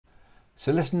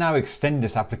So let's now extend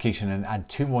this application and add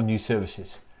two more new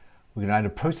services. We're going to add a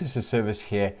processor service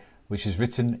here, which is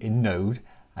written in Node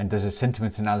and does a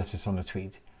sentiment analysis on a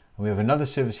tweet. And we have another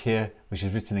service here, which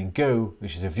is written in Go,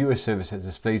 which is a viewer service that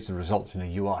displays the results in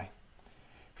a UI.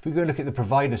 If we go look at the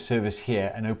provider service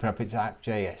here and open up its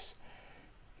app.js,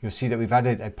 you'll see that we've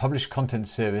added a publish content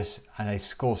service and a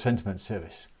score sentiment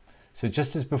service. So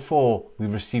just as before,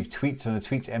 we've received tweets on the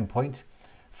tweets endpoint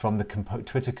from the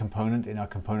Twitter component in our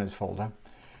components folder.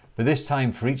 But this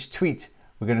time for each tweet,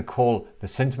 we're going to call the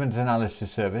sentiment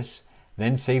analysis service,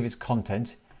 then save its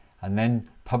content, and then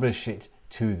publish it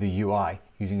to the UI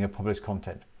using a publish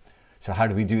content. So how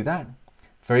do we do that?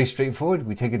 Very straightforward.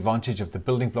 We take advantage of the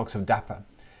building blocks of Dapr.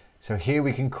 So here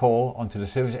we can call onto the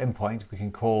service endpoint, we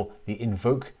can call the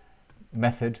invoke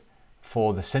method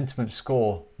for the sentiment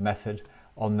score method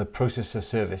on the processor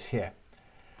service here.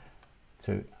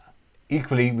 So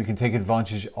equally, we can take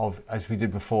advantage of, as we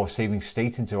did before, saving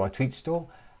state into our tweet store,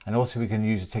 and also we can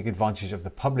use to take advantage of the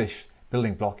publish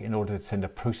building block in order to send a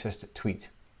processed tweet.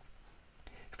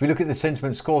 If we look at the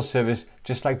sentiment score service,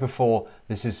 just like before,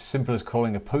 this is as simple as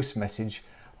calling a post message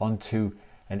onto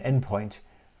an endpoint,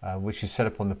 which is set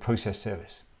up on the process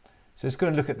service. So let's go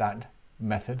and look at that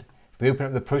method. If we open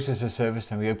up the processor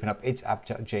service and we open up its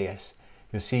app.js,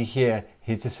 you'll see here,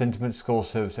 here's the sentiment score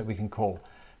service that we can call.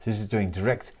 So this is doing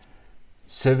direct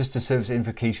service-to-service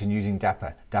invocation using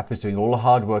Dapr. Dapr is doing all the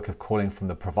hard work of calling from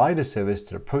the provider service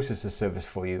to the processor service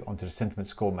for you onto the sentiment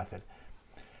score method.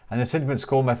 And the sentiment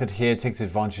score method here takes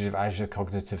advantage of Azure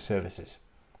Cognitive Services.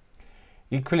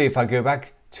 Equally, if I go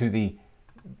back to the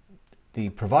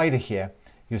provider here,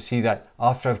 you'll see that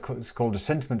after I've called a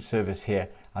sentiment service here,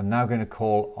 I'm now going to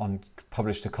call on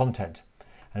publish to content.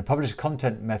 And publish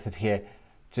content method here,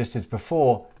 just as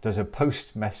before, does a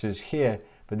post message here,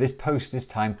 but this post this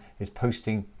time is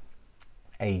posting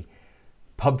a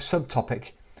pub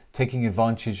subtopic, taking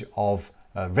advantage of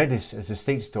Redis as a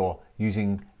state store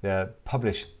using the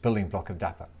publish building block of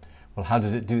Dapr. Well, how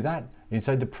does it do that?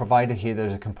 Inside the provider here,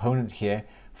 there's a component here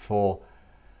for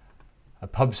a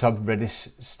pub sub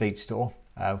Redis state store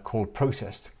called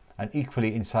processed. And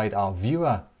equally inside our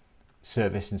viewer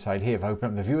service inside here, if I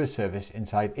open up the viewer service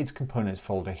inside its components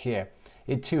folder here,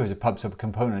 it too has a pub sub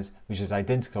component which is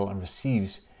identical and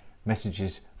receives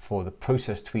messages for the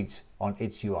processed tweets on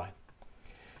its UI.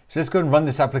 So let's go and run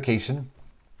this application.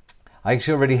 I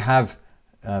actually already have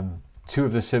two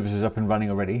of the services up and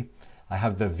running already. I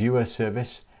have the viewer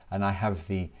service and I have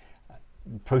the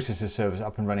processor service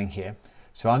up and running here.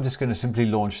 So I'm just going to simply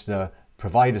launch the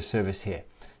provider service here.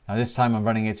 Now this time I'm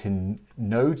running it in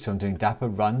Node, so I'm doing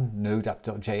Dapr run node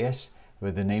app.js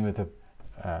with the name of the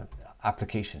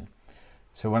application.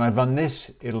 So when I run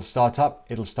this, it'll start up,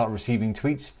 it'll start receiving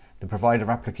tweets. The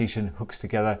provider application hooks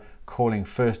together, calling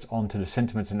first onto the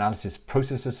sentiment analysis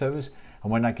processor service,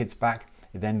 and when that gets back,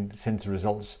 it then sends the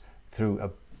results through a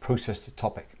processed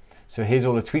topic. So here's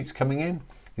all the tweets coming in.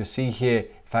 You'll see here,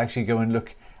 if I actually go and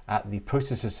look at the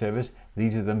processor service,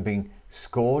 these are them being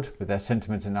scored with their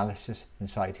sentiment analysis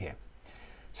inside here.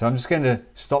 So I'm just going to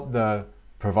stop the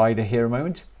provider here a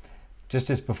moment. Just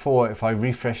as before, if I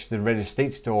refresh the Redis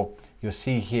state store, you'll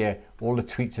see here all the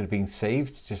tweets that are being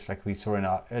saved, just like we saw in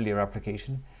our earlier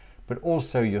application. But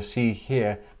also you'll see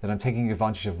here that I'm taking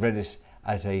advantage of Redis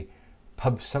as a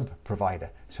pub sub provider.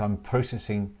 So I'm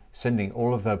sending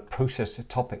all of the processed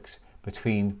topics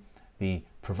between the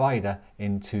provider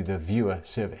into the viewer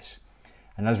service.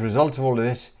 And as a result of all of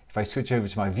this, if I switch over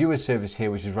to my viewer service here,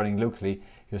 which is running locally,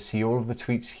 you'll see all of the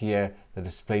tweets here that are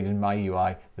displayed in my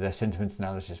UI with their sentiment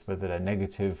analysis, whether they're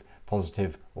negative,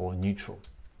 positive, or neutral.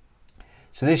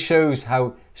 So this shows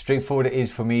how straightforward it is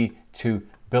for me to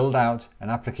build out an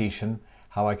application,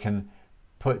 how I can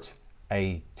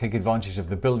take advantage of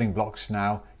the building blocks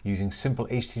now using simple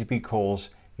HTTP calls,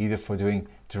 either for doing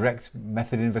direct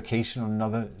method invocation on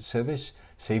another service,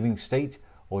 saving state,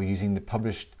 or using the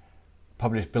publish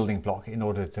building block in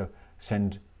order to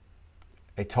send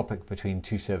a topic between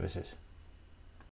two services.